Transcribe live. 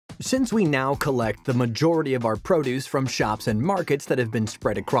Since we now collect the majority of our produce from shops and markets that have been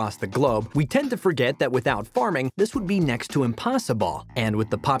spread across the globe, we tend to forget that without farming, this would be next to impossible. And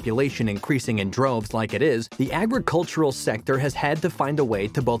with the population increasing in droves like it is, the agricultural sector has had to find a way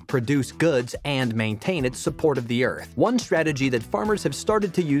to both produce goods and maintain its support of the earth. One strategy that farmers have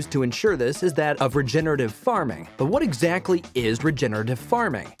started to use to ensure this is that of regenerative farming. But what exactly is regenerative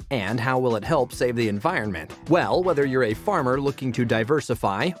farming? And how will it help save the environment? Well, whether you're a farmer looking to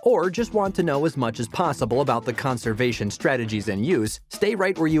diversify or just want to know as much as possible about the conservation strategies in use, stay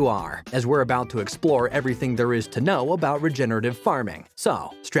right where you are, as we're about to explore everything there is to know about regenerative farming.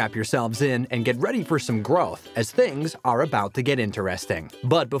 So, strap yourselves in and get ready for some growth, as things are about to get interesting.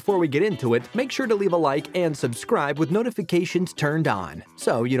 But before we get into it, make sure to leave a like and subscribe with notifications turned on,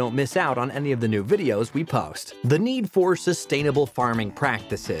 so you don't miss out on any of the new videos we post. The need for sustainable farming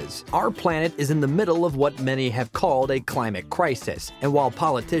practices. Our planet is in the middle of what many have called a climate crisis, and while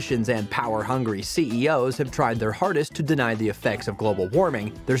politicians and power-hungry CEOs have tried their hardest to deny the effects of global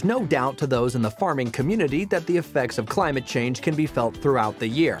warming, there's no doubt to those in the farming community that the effects of climate change can be felt throughout the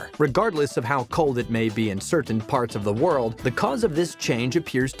year. Regardless of how cold it may be in certain parts of the world, the cause of this change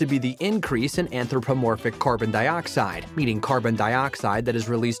appears to be the increase in anthropomorphic carbon dioxide, meaning carbon dioxide that is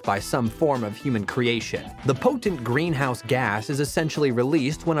released by some form of human creation. The potent greenhouse gas is essentially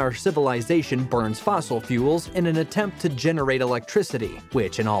released when our civilization burns fossil fuels in an attempt to generate electricity,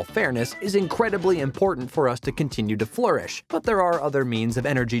 which in all fairness is incredibly important for us to continue to flourish. But there are other means of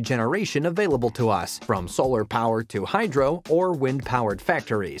energy generation available to us, from solar power to hydro or wind-powered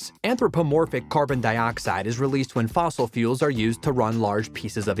factories. Anthropomorphic carbon dioxide is released when fossil fuels are used to run large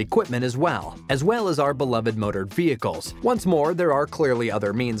pieces of equipment as well as our beloved motored vehicles. Once more, there are clearly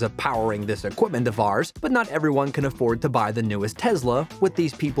other means of powering this equipment of ours, but not everyone can afford to buy the newest Tesla, with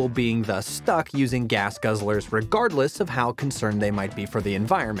these people being thus stuck using gas guzzlers regardless of how concerned they might be for the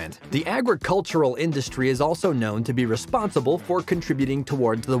environment. The agricultural industry is also known to be responsible for contributing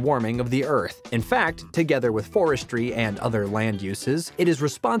towards the warming of the earth. In fact, together with forestry and other land uses, it is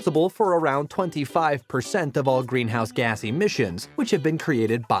responsible for around 25% of all greenhouse gas emissions, which have been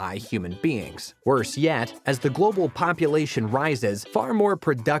created by human beings. Worse yet, as the global population rises, far more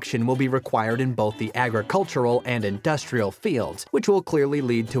production will be required in both the agricultural and industrial fields, which will clearly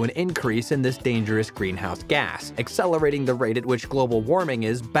lead to an increase in this dangerous greenhouse gas, accelerating the rate at which global warming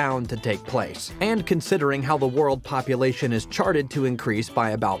is bound to take place. And considering how the world population is charted to increase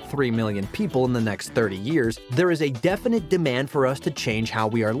by about 3 million people in the next 30 years, there is a definite demand for us to change how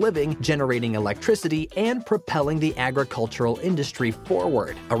we are living, generating electricity, and propelling the agricultural industry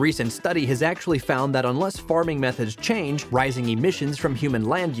forward. A recent study has actually found that unless farming methods change, rising emissions from human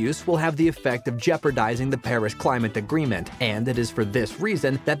land use will have the effect of jeopardizing the Paris Climate Agreement, and it is for this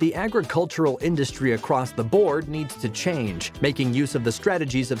reason that the agricultural industry across the board needs to change, making use of the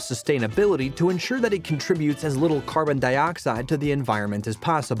strategies of sustainability to ensure that it contributes as little carbon dioxide to the environment as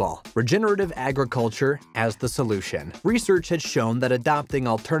possible. Regenerative agriculture as the solution. Research has shown that adopting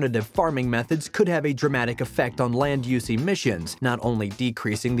alternative farming methods could have a dramatic effect on land use emissions, not only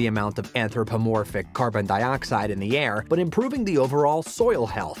decreasing the amount of anthropomorphic carbon dioxide in the air, but improving the overall soil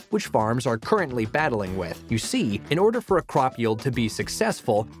health, which farms are currently battling with. You see, in order for a crop yield to be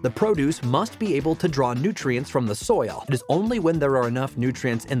successful, the produce must be able to draw nutrients from the soil. It is only when there are enough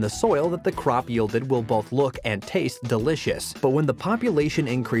nutrients in the soil that the crop yielded will both look and taste delicious. But when the population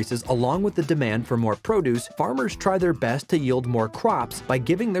increases along with the demand for more produce, farmers try their best to yield more crops by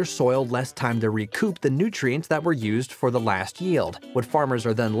giving their soil less time to recoup the nutrients that were used for the last yield. What farmers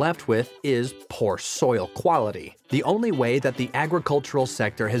are then left with is poor soil quality. The only way that the agricultural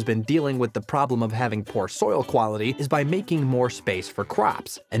sector has been dealing with the problem of having poor soil quality is by making more space for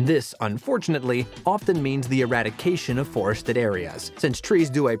crops. And this, unfortunately, often means the eradication of forested areas. Since trees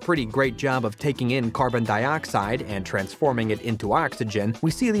do a pretty great job of taking in carbon dioxide and transforming it into oxygen, we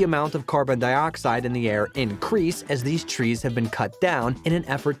see the amount of carbon dioxide in the air increase as these trees have been cut down in an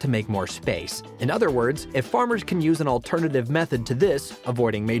effort to make more space. In other words, if farmers can use an alternative method to this,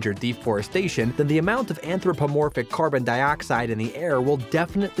 avoiding major deforestation, then the amount of anthropomorphic carbon dioxide in the air will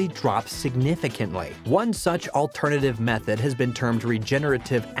definitely drop significantly. One such alternative method has been termed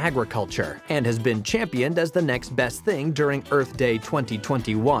regenerative agriculture and has been championed as the next best thing during Earth Day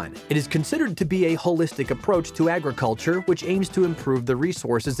 2021. It is considered to be a holistic approach to agriculture which aims to improve the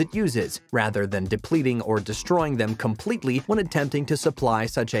resources it uses, rather than depleting or destroying them completely when attempting to supply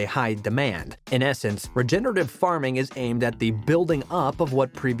such a high demand. In essence, regenerative farming is aimed at the building up of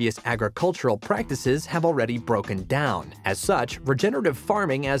what previous agricultural practices have already broken down. As such, regenerative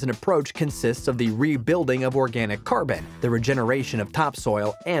farming as an approach consists of the rebuilding of organic carbon, the regeneration of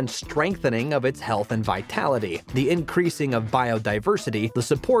topsoil, and strengthening of its health and vitality, the increasing of biodiversity, biodiversity, the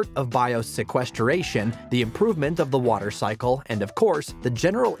support of biosequestration, the improvement of the water cycle, and of course, the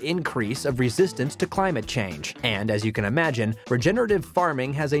general increase of resistance to climate change. And as you can imagine, regenerative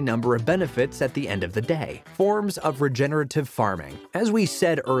farming has a number of benefits at the end of the day. Forms of regenerative farming. As we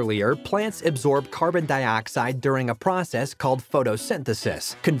said earlier, plants absorb carbon dioxide during a process called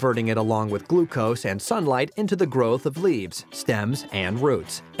photosynthesis, converting it along with glucose and sunlight into the growth of leaves, stems, and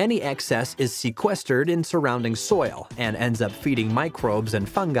roots. Any excess is sequestered in surrounding soil and ends up feeding microbes and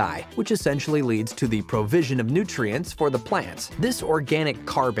fungi, which essentially leads to the provision of nutrients for the plants. This organic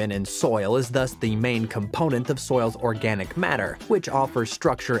carbon in soil is thus the main component of soil's organic matter, which offers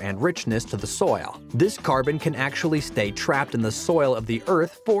structure and richness to the soil. This carbon can actually stay trapped in the soil of the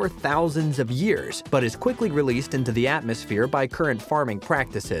earth for thousands of years, but is quickly released into the atmosphere by current farming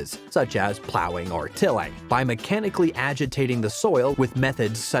practices, such as plowing or tilling. By mechanically agitating the soil with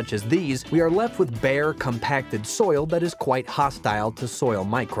methods such as these, we are left with bare, compacted soil that is quite hostile to soil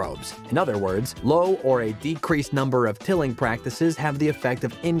microbes. In other words, low or a decreased number of tilling practices have the effect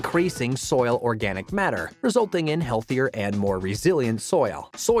of increasing soil organic matter, resulting in healthier and more resilient soil.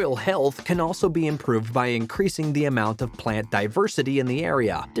 Soil health can also be improved by increasing the amount of plant diversity in the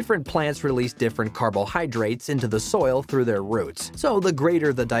area. Different plants release different carbohydrates into the soil through their roots. So the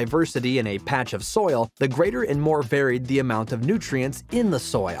greater the diversity in a patch of soil, the greater and more varied the amount of nutrients in the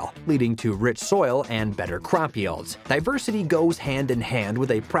soil, leading to rich soil and better crop yields. Diversity goes hand in hand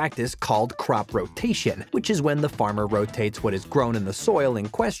with a practice called crop rotation, which is when the farmer rotates what is grown in the soil in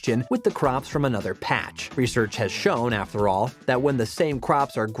question with the crops from another patch. Research has shown, after all, that when the same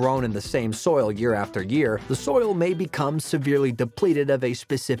crops are grown in the same soil year after year, the soil may become severely depleted of a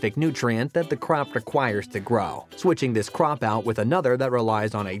specific nutrient that the crop requires to grow. Switching this crop out with another that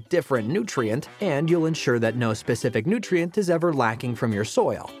relies on a different nutrient, and you'll ensure that no specific nutrient is ever lacking from your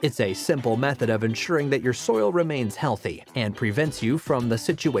soil. It's a simple method of ensuring that your soil remains healthy and prevents you from the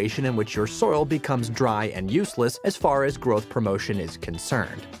situation in which your soil becomes dry and useless as far as growth promotion is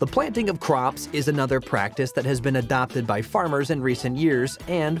concerned. The planting of crops is another practice that has been adopted by farmers in recent years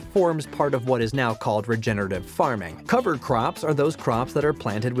and forms part of what is now called regenerative farming. Cover crops are those crops that are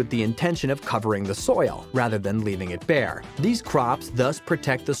planted with the intention of covering the soil, rather than leaving it bare. These crops thus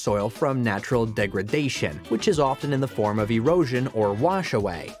protect the soil from natural degradation, which is often in the form of erosion or wash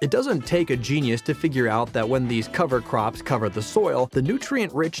away. It doesn't take a genius to figure out that when these cover crops cover the soil, the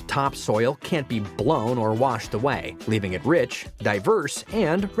nutrient-rich topsoil can't be blown or washed away, leaving it rich, diverse,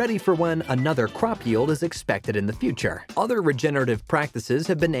 and ready for when another crop yield is expected in the future. Other regenerative practices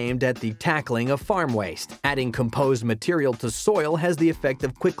have been aimed at the tackling of farm waste. Adding composed material to soil has the effect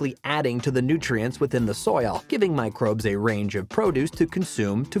of quickly adding to the nutrients within the soil, giving microbes a range of produce to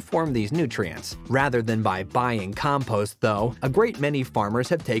consume to form these nutrients. Rather than by buying compost, though, a great many farmers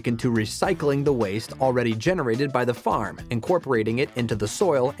have taken to recycling the waste already generated by the farm, incorporating it into the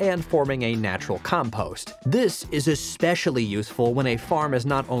soil and forming a natural compost. This is especially useful when a farm is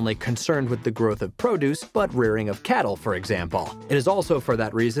not only concerned with the growth of produce, but rearing of cattle, for example. It is also for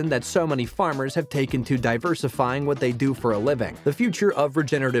that reason that so many farmers have taken to diversifying what they do for a living. The future of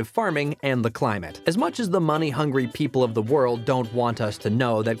regenerative farming and the climate. As much as the money-hungry people of the world don't want us to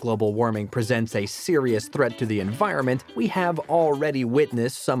know that global warming presents a serious threat to the environment, we have already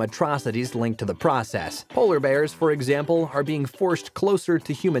witnessed some atrocities linked to the process. Polar bears, for example, are being forced closer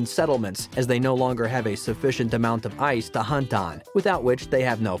to human settlements as they no longer have a sufficient amount of ice to hunt on, without which they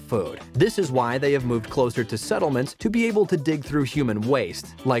have no food. This is why they have moved closer to settlements to be able to dig through human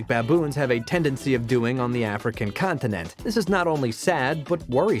waste, like baboons have a tendency of doing on the African continent. This is not only sad, but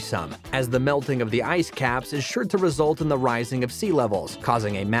worrisome, as the melting of the ice caps is sure to result in the rising of sea levels,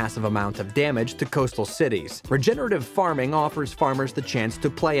 causing a massive amount of damage to coastal cities. Regenerative farming offers farmers the chance to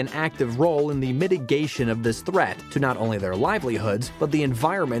play an active role in the mitigation of this threat to not only their livelihoods, but the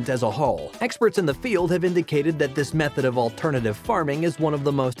environment as a whole. Experts in the field have indicated that this method of alternative farming is one of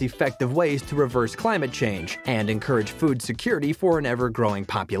the most effective ways to reverse climate change and encourage food security for an ever-growing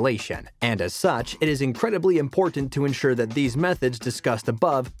population. And as such, it is incredibly important to ensure that these methods discussed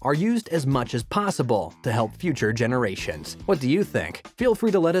above are used as much as possible to help future generations. What do you think? Feel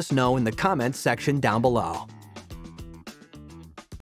free to let us know in the comments section down below.